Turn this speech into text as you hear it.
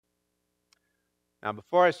Now,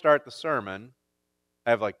 before I start the sermon,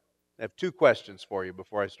 I have two questions for you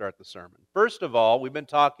before I start the sermon. First of all, we've been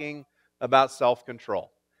talking about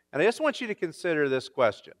self-control. And I just want you to consider this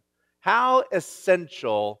question. How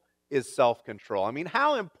essential is self-control? I mean,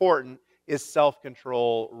 how important is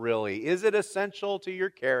self-control really? Is it essential to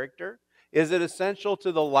your character? Is it essential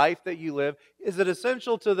to the life that you live? Is it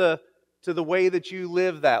essential to the way that you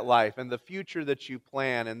live that life and the future that you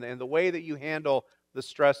plan and the way that you handle the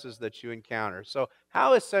stresses that you encounter? So,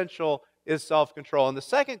 how essential is self control? And the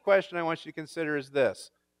second question I want you to consider is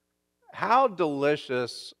this: how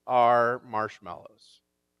delicious are marshmallows?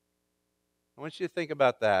 I want you to think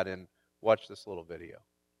about that and watch this little video.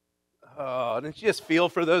 Oh, didn't you just feel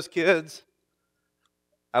for those kids?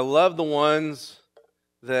 I love the ones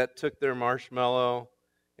that took their marshmallow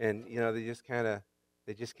and they just kind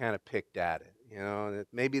of picked at it.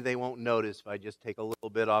 Maybe they won't notice if I just take a little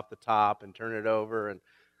bit off the top and turn it over. And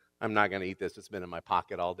I'm not going to eat this. It's been in my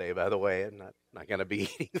pocket all day, by the way. I'm not going to be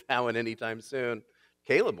eating that one anytime soon.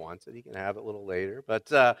 Caleb wants it. He can have it a little later.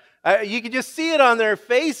 But you can just see it on their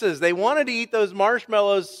faces. They wanted to eat those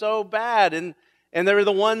marshmallows so bad. And there were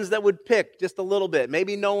the ones that would pick just a little bit.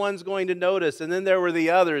 Maybe no one's going to notice. And then there were the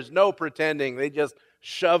others, no pretending. They just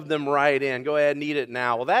shoved them right in. Go ahead and eat it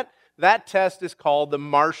now. Well, that test is called the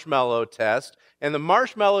marshmallow test. And the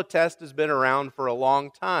marshmallow test has been around for a long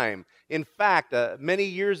time. In fact, many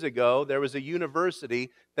years ago, there was a university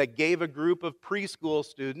that gave a group of preschool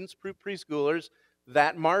students, preschoolers,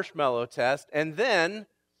 that marshmallow test, and then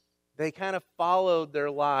they kind of followed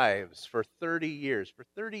their lives for 30 years. For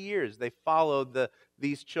 30 years, they followed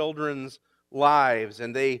these children's lives,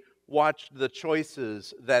 and they watched the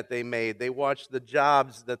choices that they made. They watched the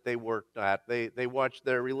jobs that they worked at. They watched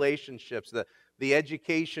their relationships, the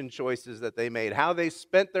education choices that they made, how they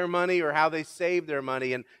spent their money or how they saved their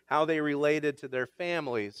money, and how they related to their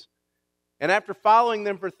families. And after following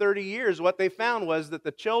them for 30 years, what they found was that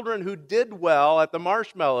the children who did well at the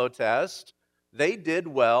marshmallow test, they did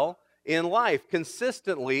well in life.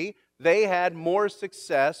 Consistently, they had more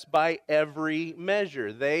success by every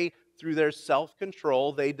measure. Through their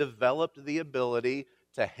self-control, they developed the ability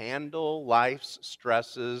to handle life's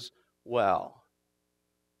stresses well.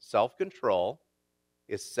 Self-control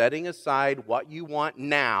is setting aside what you want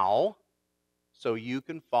now so you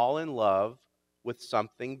can fall in love with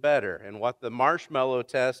something better. And what the marshmallow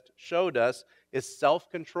test showed us is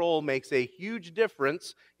self-control makes a huge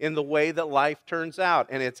difference in the way that life turns out.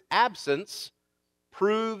 And its absence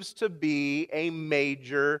proves to be a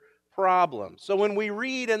major problem. So when we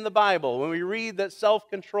read in the Bible, when we read that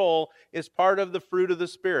self-control is part of the fruit of the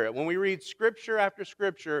Spirit, when we read scripture after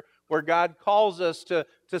scripture where God calls us to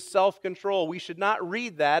self-control, we should not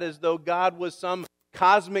read that as though God was some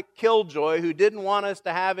cosmic killjoy who didn't want us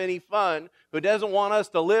to have any fun, who doesn't want us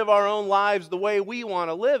to live our own lives the way we want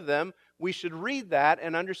to live them. We should read that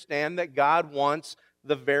and understand that God wants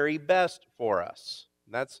the very best for us.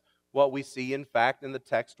 That's what we see, in fact, in the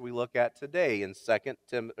text we look at today in 2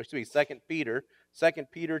 Peter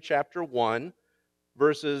chapter 1,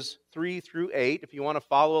 verses 3 through 8. If you want to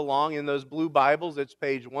follow along in those blue Bibles, it's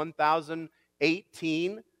page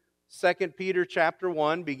 1018. 2 Peter chapter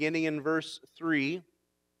 1, beginning in verse 3.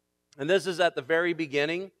 And this is at the very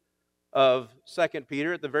beginning of 2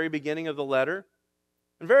 Peter, at the very beginning of the letter.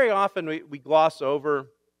 And very often we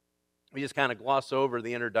just kind of gloss over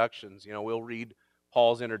the introductions. We'll read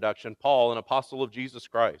Paul's introduction, Paul, an apostle of Jesus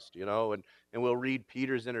Christ, and we'll read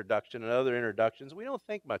Peter's introduction and other introductions. We don't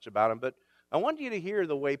think much about them, but I want you to hear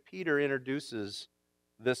the way Peter introduces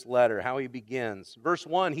this letter, how he begins. Verse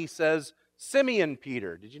 1, he says, Simeon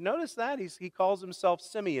Peter. Did you notice that? He calls himself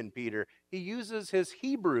Simeon Peter. He uses his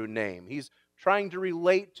Hebrew name. He's trying to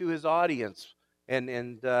relate to his audience,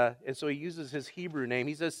 and so he uses his Hebrew name.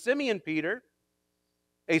 He says, Simeon Peter,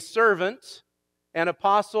 a servant and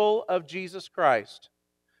apostle of Jesus Christ,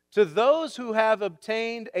 to those who have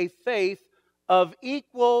obtained a faith of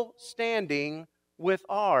equal standing with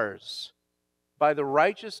ours, by the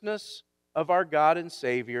righteousness of our God and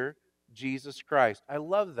Savior, Jesus Christ. I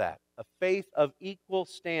love that. A faith of equal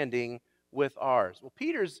standing with ours. Well,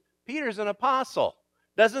 Peter's an apostle.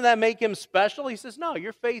 Doesn't that make him special? He says, no,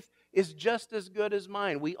 your faith is just as good as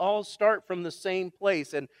mine. We all start from the same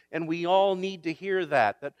place, and we all need to hear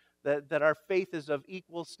that our faith is of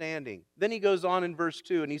equal standing. Then he goes on in verse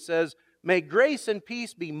 2, and he says, may grace and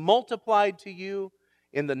peace be multiplied to you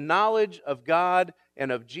in the knowledge of God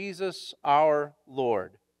and of Jesus our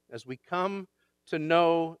Lord. As we come to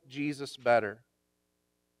know Jesus better,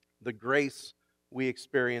 the grace we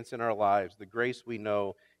experience in our lives, the grace we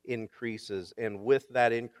know increases. And with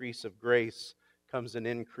that increase of grace comes an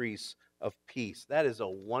increase of peace. That is a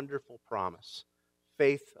wonderful promise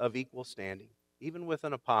faith of equal standing, even with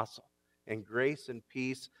an apostle, and grace and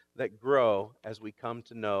peace that grow as we come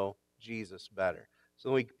to know Jesus better.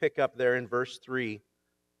 So we pick up there in verse 3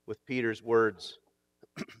 with Peter's words.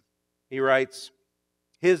 He writes,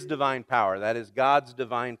 His divine power, that is God's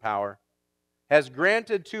divine power, has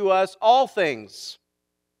granted to us all things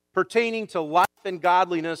pertaining to life and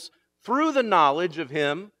godliness through the knowledge of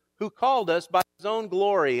Him who called us by His own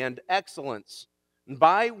glory and excellence,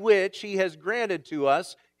 by which He has granted to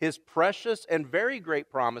us His precious and very great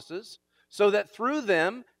promises, so that through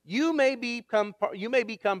them you may become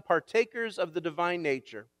partakers of the divine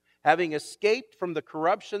nature, having escaped from the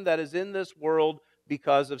corruption that is in this world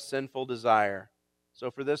because of sinful desire.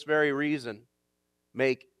 So for this very reason,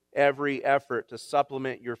 make every effort to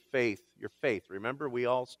supplement your faith. Your faith. Remember, we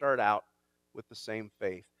all start out with the same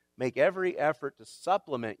faith. Make every effort to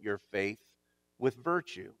supplement your faith with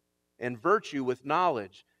virtue, and virtue with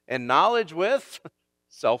knowledge, and knowledge with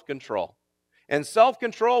self-control, and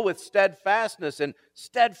self-control with steadfastness, and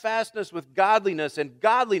steadfastness with godliness, and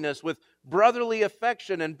godliness with brotherly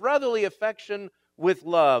affection, and brotherly affection with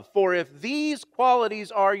love. For if these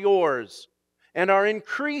qualities are yours and are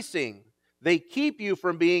increasing, they keep you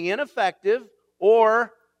from being ineffective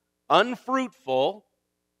or unfruitful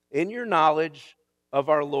in your knowledge of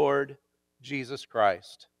our Lord Jesus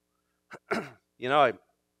Christ.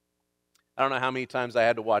 I don't know how many times I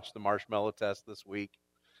had to watch the marshmallow test this week,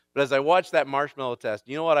 but as I watched that marshmallow test,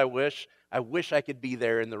 you know what I wish? I wish I could be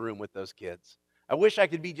there in the room with those kids. I wish I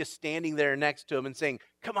could be just standing there next to them and saying,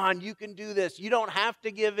 come on, you can do this. You don't have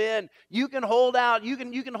to give in. You can hold out. You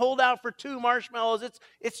can hold out for 2 marshmallows.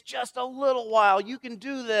 It's just a little while. You can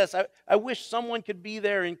do this. I wish someone could be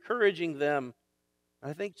there encouraging them.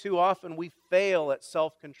 I think too often we fail at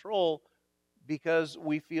self-control because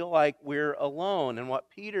we feel like we're alone. And what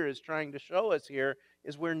Peter is trying to show us here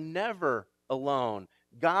is we're never alone.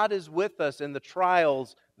 God is with us in the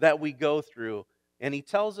trials that we go through. And he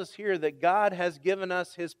tells us here that God has given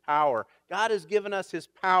us His power. God has given us His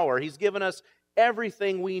power. He's given us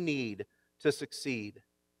everything we need to succeed.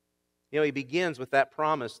 He begins with that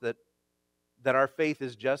promise that our faith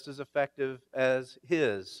is just as effective as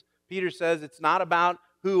His. Peter says it's not about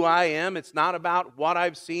who I am. It's not about what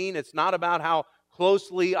I've seen. It's not about how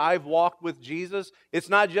closely I've walked with Jesus. It's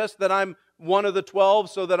not just that I'm one of the 12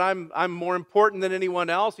 so that I'm more important than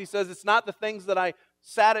anyone else. He says it's not the things that I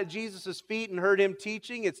sat at Jesus' feet and heard Him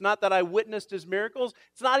teaching. It's not that I witnessed His miracles.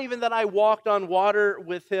 It's not even that I walked on water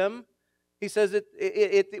with Him. He says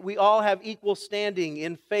we all have equal standing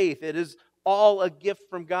in faith. It is all a gift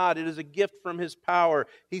from God. It is a gift from His power.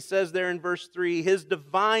 He says there in verse 3, His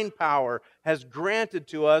divine power has granted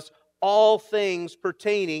to us all things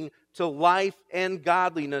pertaining to life and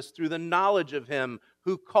godliness through the knowledge of Him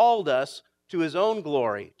who called us to His own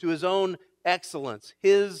glory, to His own excellence,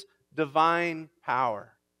 His divine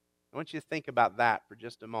power. I want you to think about that for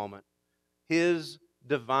just a moment. His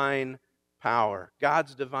divine power,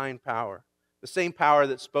 God's divine power, the same power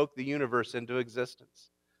that spoke the universe into existence,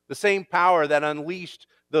 the same power that unleashed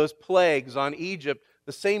those plagues on Egypt,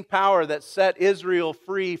 the same power that set Israel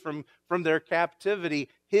free from their captivity,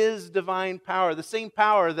 His divine power, the same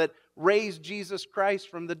power that raised Jesus Christ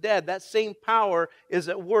from the dead, that same power is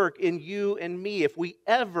at work in you and me. If we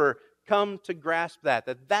ever come to grasp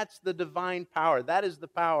that's the divine power, that is the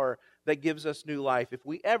power that gives us new life. If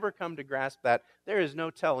we ever come to grasp that, there is no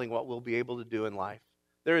telling what we'll be able to do in life.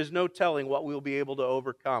 There is no telling what we'll be able to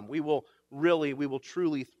overcome. We will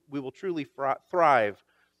truly thrive.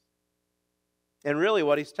 And really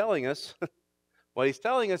what he's telling us,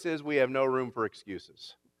 is we have no room for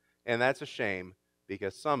excuses. And that's a shame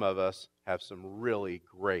because some of us have some really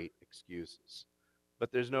great excuses.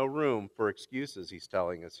 But there's no room for excuses, he's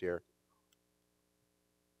telling us here.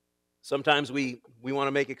 Sometimes we want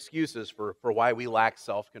to make excuses for why we lack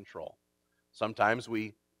self-control. Sometimes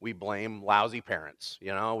we blame lousy parents. We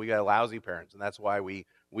got lousy parents, and that's why we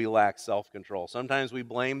lack self-control. Sometimes we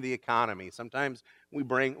blame the economy. Sometimes we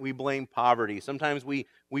blame poverty. Sometimes we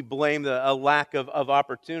blame a lack of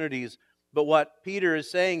opportunities. But what Peter is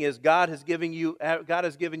saying is God has given you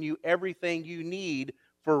everything you need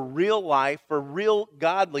for real life, for real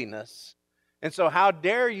godliness. And so how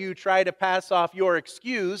dare you try to pass off your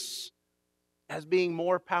excuse as being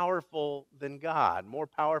more powerful than God, more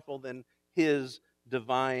powerful than His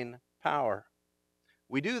divine power.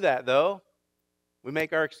 We do that, though. We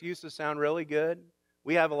make our excuses sound really good.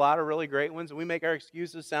 We have a lot of really great ones, and we make our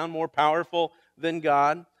excuses sound more powerful than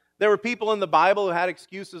God. There were people in the Bible who had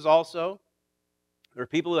excuses also. There were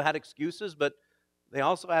people who had excuses, but they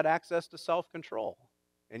also had access to self-control,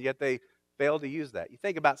 and yet they failed to use that. You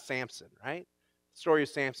think about Samson, right? story of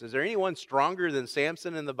Samson. Is there anyone stronger than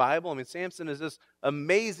Samson in the Bible? I mean, Samson is this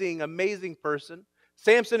amazing, amazing person.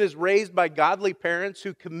 Samson is raised by godly parents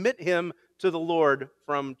who commit him to the Lord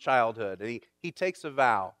from childhood. And he takes a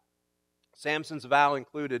vow. Samson's vow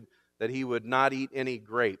included that he would not eat any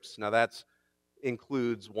grapes. Now that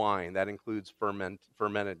includes wine. That includes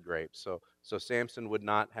fermented grapes. So Samson would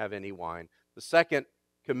not have any wine. The second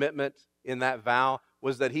commitment in that vow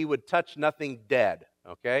was that he would touch nothing dead.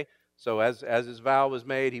 Okay? So as his vow was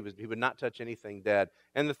made, he would not touch anything dead.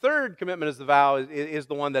 And the third commitment as the vow is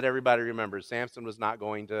the one that everybody remembers. Samson was not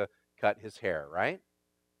going to cut his hair, right?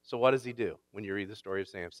 So what does he do when you read the story of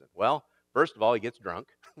Samson? Well, first of all, he gets drunk.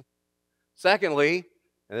 Secondly,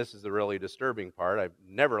 and this is the really disturbing part, I've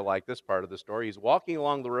never liked this part of the story, he's walking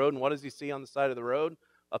along the road, and what does he see on the side of the road?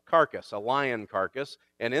 A carcass, a lion carcass,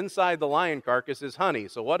 and inside the lion carcass is honey.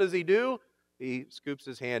 So what does he do? He scoops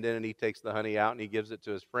his hand in and he takes the honey out and he gives it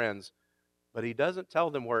to his friends, but he doesn't tell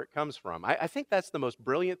them where it comes from. I think that's the most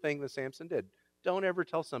brilliant thing that Samson did. Don't ever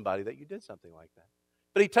tell somebody that you did something like that.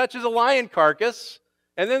 But he touches a lion carcass,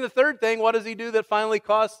 and then the third thing, what does he do that finally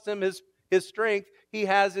costs him his strength? He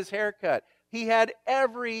has his hair cut. He had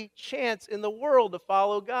every chance in the world to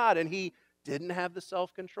follow God, and he didn't have the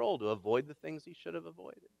self-control to avoid the things he should have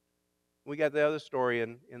avoided. We got the other story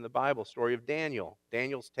in the Bible, story of Daniel.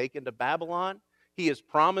 Daniel's taken to Babylon. He is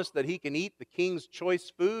promised that he can eat the king's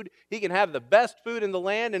choice food. He can have the best food in the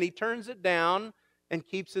land, and he turns it down and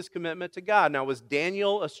keeps his commitment to God. Now, was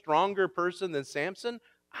Daniel a stronger person than Samson?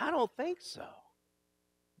 I don't think so.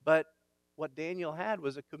 But what Daniel had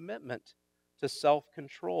was a commitment to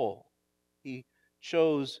self-control. He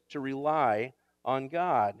chose to rely on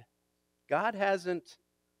God. God hasn't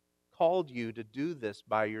called you to do this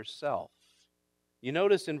by yourself. You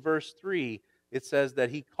notice in verse 3, it says that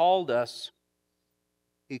He calls us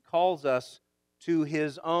to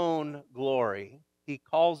His own glory. He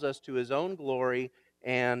calls us to His own glory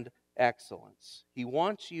and excellence. He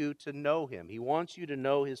wants you to know Him. He wants you to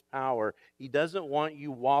know His power. He doesn't want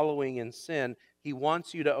you wallowing in sin. He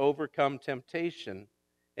wants you to overcome temptation.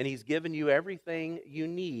 And He's given you everything you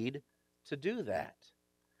need to do that.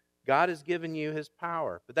 God has given you His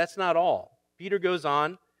power. But that's not all. Peter goes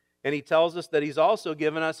on and he tells us that He's also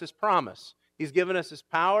given us His promise. He's given us His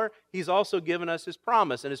power. He's also given us His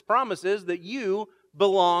promise. And His promise is that you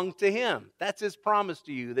belong to Him. That's His promise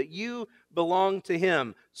to you, that you belong to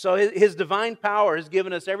Him. So His divine power has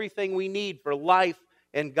given us everything we need for life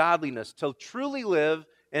and godliness, to truly live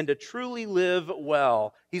and to truly live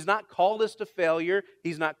well. He's not called us to failure.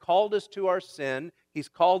 He's not called us to our sin. He's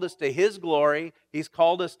called us to His glory. He's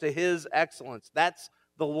called us to His excellence. That's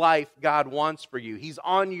the life God wants for you. He's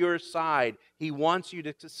on your side. He wants you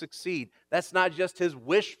to succeed. That's not just His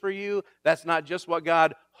wish for you. That's not just what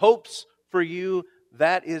God hopes for you.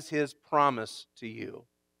 That is His promise to you.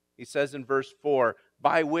 He says in verse 4,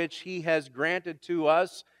 by which He has granted to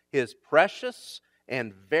us His precious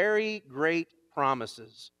and very great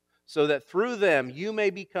promises, so that through them you may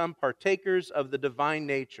become partakers of the divine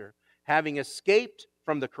nature, having escaped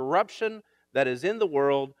from the corruption that is in the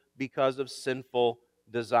world because of sinful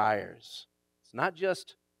desires. It's not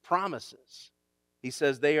just promises. He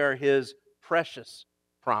says they are His precious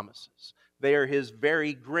promises. They are His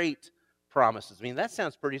very great promises. I mean, that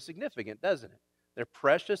sounds pretty significant, doesn't it? They're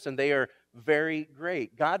precious and they are very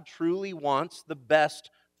great. God truly wants the best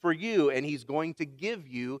for you, and He's going to give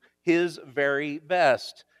you His very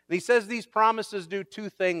best. And He says these promises do two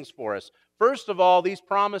things for us. First of all, these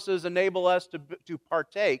promises enable us to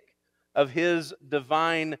partake of His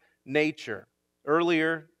divine nature.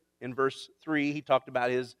 Earlier in verse 3, He talked about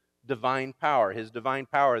His divine power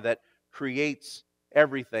that creates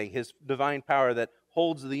everything, His divine power that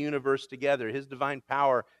holds the universe together. His divine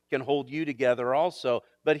power can hold you together also.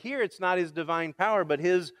 But here it's not His divine power, but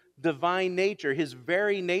His divine nature, His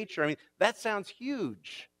very nature. I mean, that sounds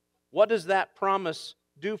huge. What does that promise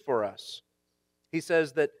do for us? He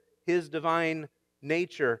says that His divine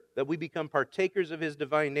nature, that we become partakers of His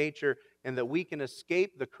divine nature, and that we can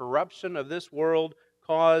escape the corruption of this world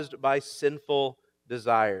caused by sinful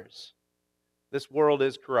desires. This world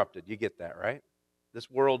is corrupted. You get that, right?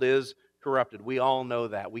 This world is corrupted. We all know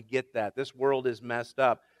that. We get that. This world is messed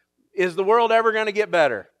up. Is the world ever going to get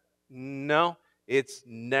better? No, it's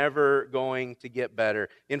never going to get better.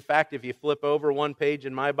 In fact, if you flip over one page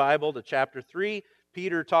in my Bible to chapter 3,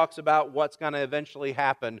 Peter talks about what's going to eventually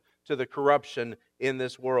happen to the corruption in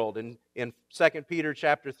this world. In 2 Peter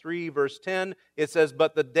chapter 3, verse 10, it says,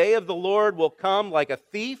 but the day of the Lord will come like a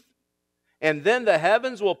thief, and then the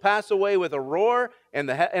heavens will pass away with a roar, and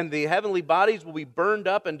the heavenly bodies will be burned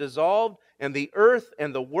up and dissolved, and the earth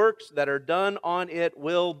and the works that are done on it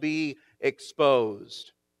will be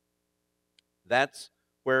exposed. That's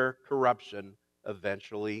where corruption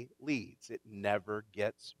eventually leads. It never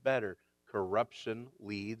gets better. Corruption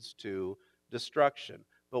leads to destruction.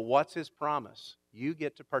 But what's his promise? You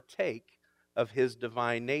get to partake of his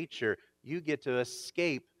divine nature. You get to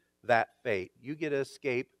escape that fate. You get to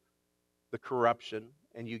escape the corruption,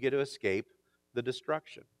 and you get to escape the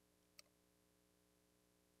destruction.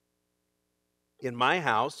 In my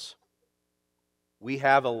house, we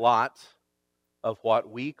have a lot of what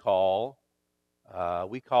we call it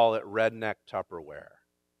redneck Tupperware.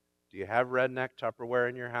 Do you have redneck Tupperware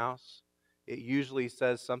in your house? It usually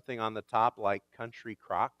says something on the top like Country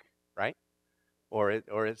Crock, right? Or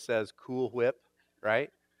it says Cool Whip, right?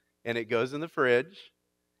 And it goes in the fridge.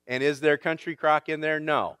 And is there Country Crock in there?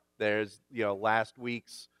 No. There's, last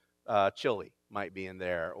week's chili might be in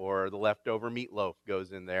there, or the leftover meatloaf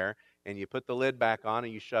goes in there, and you put the lid back on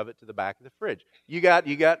and you shove it to the back of the fridge. You got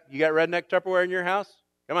redneck Tupperware in your house?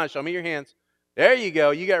 Come on, show me your hands. There you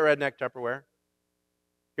go. You got redneck Tupperware.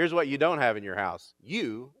 Here's what you don't have in your house.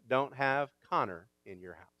 You don't have Connor in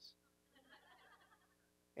your house.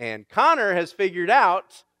 And Connor has figured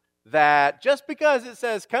out that just because it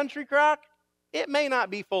says Country Crock, it may not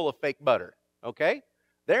be full of fake butter, okay?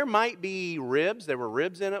 There might be ribs. There were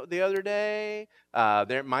ribs in it the other day.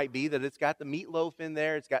 There might be that it's got the meatloaf in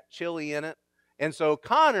there. It's got chili in it. And so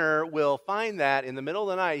Connor will find that in the middle of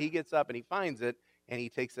the night. He gets up and he finds it, and he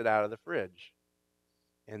takes it out of the fridge.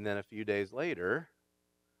 And then a few days later,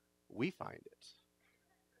 we find it.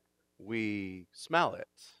 We smell it.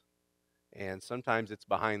 And sometimes it's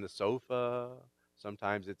behind the sofa.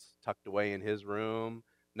 Sometimes it's tucked away in his room.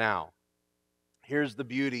 Now, here's the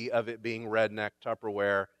beauty of it being redneck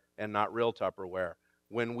Tupperware and not real Tupperware.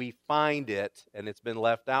 When we find it and it's been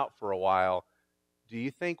left out for a while, do you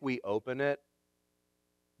think we open it?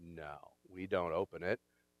 No, we don't open it.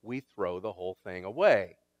 We throw the whole thing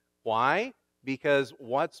away. Why? Because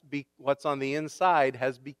what's on the inside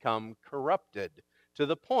has become corrupted to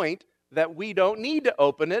the point that we don't need to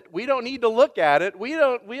open it. We don't need to look at it. We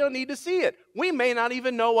don't need to see it. We may not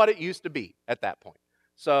even know what it used to be at that point.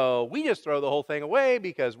 So we just throw the whole thing away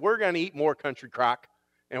because we're going to eat more Country Crock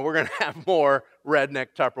and we're going to have more redneck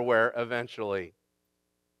Tupperware eventually.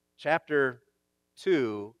 Chapter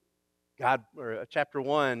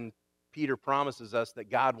 1, Peter promises us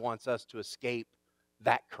that God wants us to escape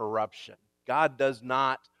that corruption. God does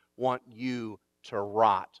not want you to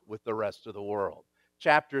rot with the rest of the world.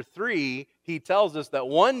 Chapter 3, he tells us that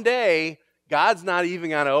one day, God's not even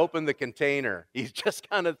going to open the container. He's just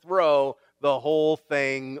going to throw the whole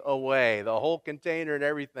thing away. The whole container and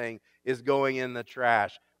everything is going in the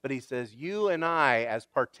trash. But he says, you and I, as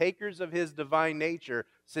partakers of his divine nature,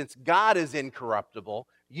 since God is incorruptible,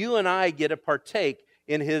 you and I get to partake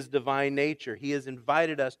in his divine nature. He has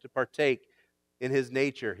invited us to partake in his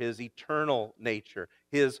nature, his eternal nature,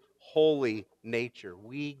 his holy nature.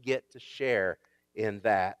 We get to share in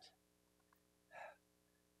that.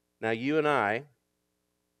 Now, you and I,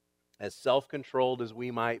 as self-controlled as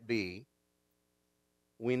we might be,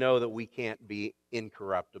 we know that we can't be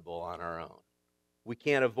incorruptible on our own. We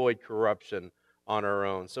can't avoid corruption on our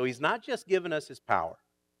own. So he's not just given us his power,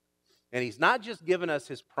 and he's not just given us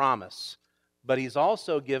his promise, but he's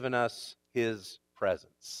also given us his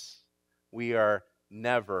presence. We are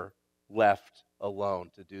never left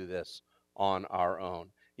alone to do this on our own.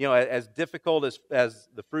 You know, as difficult as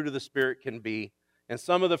the fruit of the Spirit can be, and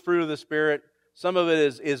some of the fruit of the Spirit, some of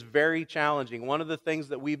it is very challenging. One of the things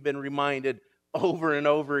that we've been reminded over and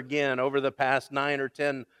over again over the past 9 or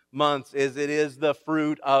 10 months is it is the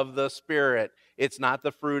fruit of the Spirit. It's not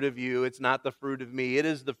the fruit of you. It's not the fruit of me. It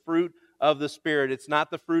is the fruit of the Spirit. It's not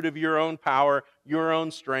the fruit of your own power, your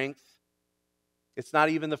own strength. It's not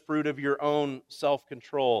even the fruit of your own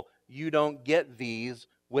self-control. You don't get these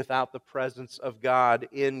without the presence of God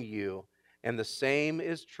in you. And the same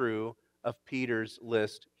is true of Peter's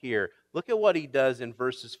list here. Look at what he does in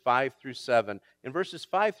verses 5 through 7. In verses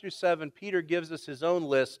 5 through 7, Peter gives us his own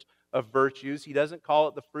list of virtues. He doesn't call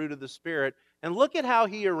it the fruit of the Spirit. And look at how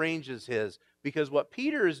he arranges his, because what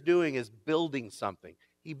Peter is doing is building something.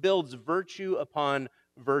 He builds virtue upon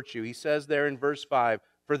virtue. He says there in verse 5,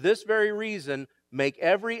 for this very reason, make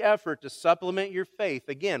every effort to supplement your faith.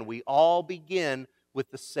 Again, we all begin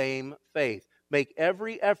with the same faith. Make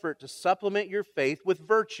every effort to supplement your faith with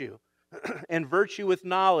virtue, and virtue with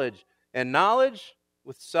knowledge, and knowledge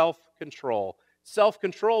with self-control.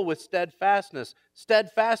 Self-control with steadfastness,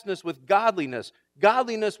 steadfastness with godliness,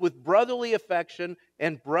 godliness with brotherly affection,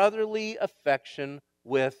 and brotherly affection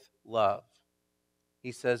with love.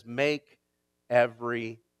 He says, make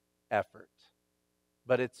every effort.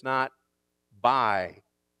 But it's not by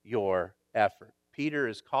your effort. Peter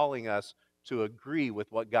is calling us to agree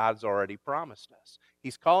with what God's already promised us.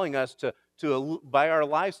 He's calling us by our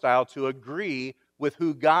lifestyle, to agree with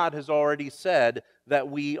who God has already said that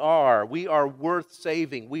we are. We are worth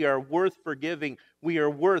saving. We are worth forgiving. We are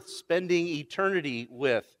worth spending eternity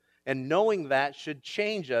with. And knowing that should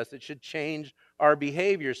change us. It should change our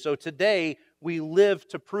behavior. So today, we live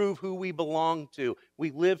to prove who we belong to.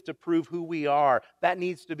 We live to prove who we are. That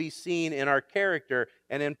needs to be seen in our character,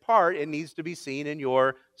 and in part, it needs to be seen in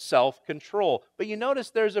your self-control. But you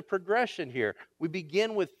notice there's a progression here. We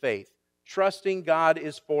begin with faith, trusting God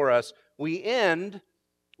is for us. We end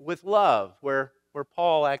with love, where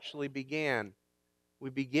Paul actually began.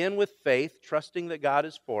 We begin with faith, trusting that God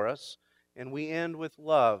is for us, and we end with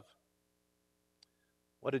love.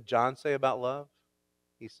 What did John say about love?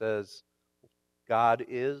 He says, God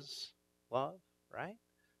is love, right?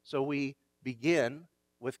 So we begin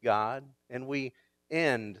with God and we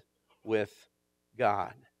end with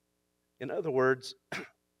God. In other words,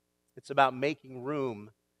 it's about making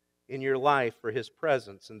room in your life for His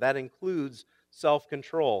presence, and that includes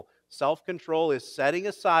self-control. Self-control is setting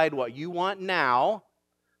aside what you want now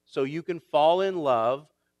so you can fall in love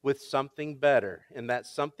with something better, and that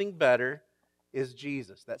something better is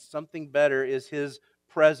Jesus. That something better is His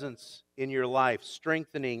presence in your life,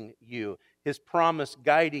 strengthening you, His promise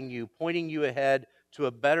guiding you, pointing you ahead to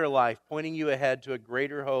a better life, pointing you ahead to a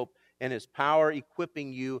greater hope, and His power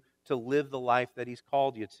equipping you to live the life that He's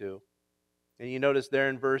called you to. And you notice there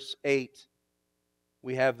in verse 8,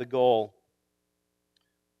 we have the goal.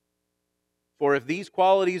 For if these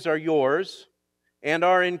qualities are yours and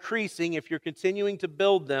are increasing, if you're continuing to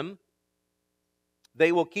build them,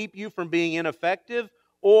 they will keep you from being ineffective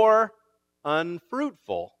or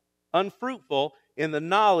unfruitful in the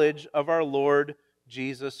knowledge of our Lord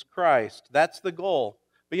Jesus Christ. That's the goal.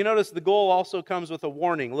 But you notice the goal also comes with a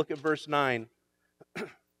warning. Look at verse 9.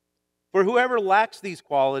 For whoever lacks these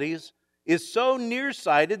qualities is so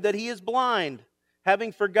nearsighted that he is blind,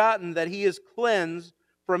 having forgotten that he is cleansed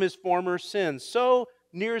from his former sins. So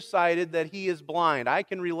nearsighted that he is blind. I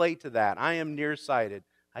can relate to that. I am nearsighted.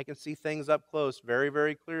 I can see things up close very,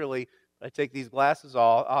 very clearly. I take these glasses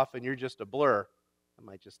off and you're just a blur. I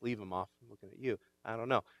might just leave them off. I'm looking at you. I don't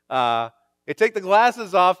know. I take the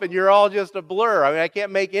glasses off and you're all just a blur. I mean, I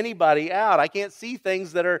can't make anybody out. I can't see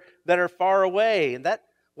things that are far away. And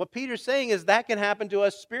what Peter's saying is that can happen to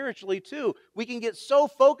us spiritually too. We can get so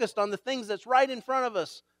focused on the things that's right in front of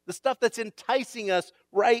us, the stuff that's enticing us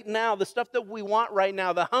right now, the stuff that we want right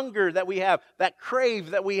now, the hunger that we have, that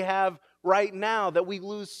crave that we have right now, that we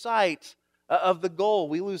lose sight of the goal.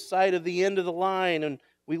 We lose sight of the end of the line, and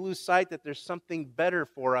we lose sight that there's something better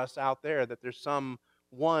for us out there, that there's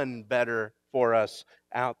someone better for us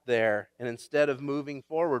out there. And instead of moving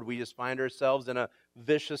forward, we just find ourselves in a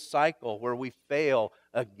vicious cycle where we fail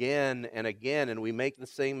again and again, and we make the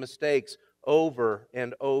same mistakes over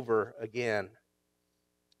and over again.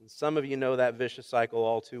 And some of you know that vicious cycle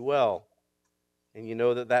all too well. And you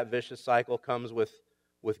know that vicious cycle comes with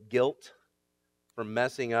guilt from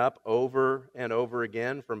messing up over and over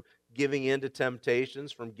again, from giving in to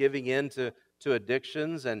temptations, from giving in to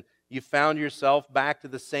addictions, and you found yourself back to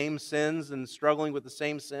the same sins and struggling with the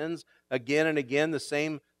same sins again and again, the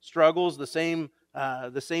same struggles, the same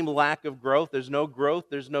lack of growth. There's no growth,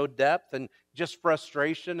 there's no depth, and just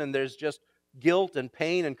frustration, and there's just guilt and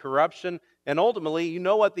pain and corruption. And ultimately, you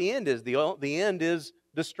know what the end is. The end is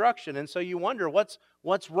destruction. And so you wonder, what's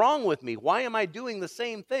wrong with me? Why am I doing the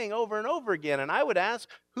same thing over and over again? And I would ask,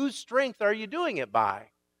 whose strength are you doing it by?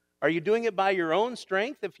 Are you doing it by your own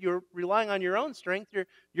strength? If you're relying on your own strength,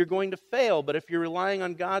 you're going to fail. But if you're relying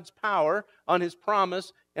on God's power, on His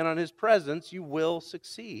promise, and on His presence, you will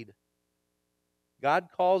succeed. God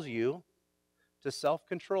calls you to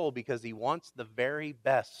self-control because He wants the very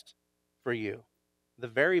best for you. The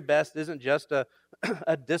very best isn't just a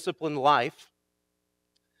disciplined life.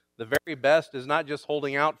 The very best is not just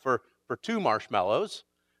holding out for 2 marshmallows.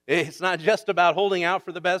 It's not just about holding out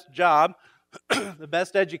for the best job, the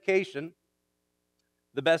best education,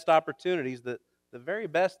 the best opportunities. The very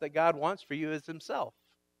best that God wants for you is Himself.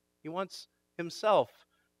 He wants Himself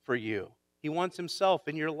for you. He wants Himself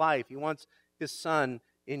in your life. He wants His Son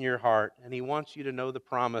in your heart. And He wants you to know the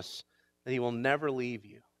promise that He will never leave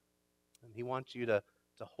you. And He wants you to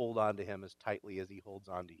hold on to Him as tightly as He holds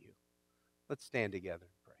on to you. Let's stand together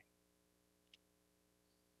and pray.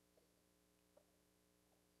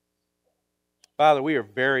 Father, we are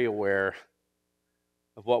very aware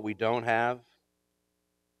of what we don't have.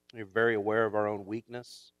 We're very aware of our own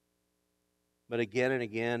weakness. But again and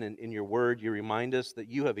again in your word, you remind us that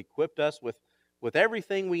you have equipped us with with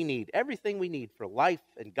everything we need for life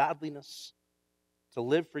and godliness, to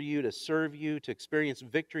live for you, to serve you, to experience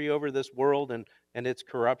victory over this world and its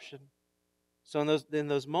corruption. So in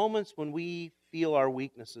those moments when we feel our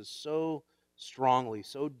weaknesses so strongly,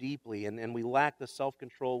 so deeply, and we lack the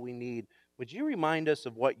self-control we need, would you remind us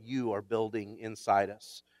of what you are building inside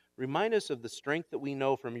us? Remind us of the strength that we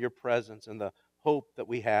know from your presence and the hope that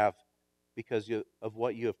we have because of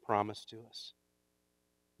what you have promised to us.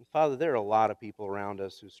 And Father, there are a lot of people around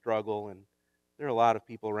us who struggle, and there are a lot of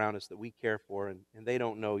people around us that we care for, and they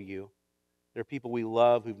don't know you. There are people we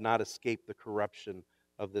love who've not escaped the corruption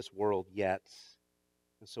of this world yet.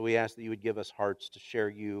 And so we ask that you would give us hearts to share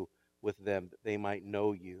you with them, that they might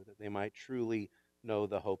know you, that they might truly know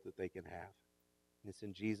the hope that they can have. And it's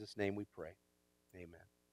in Jesus' name we pray. Amen.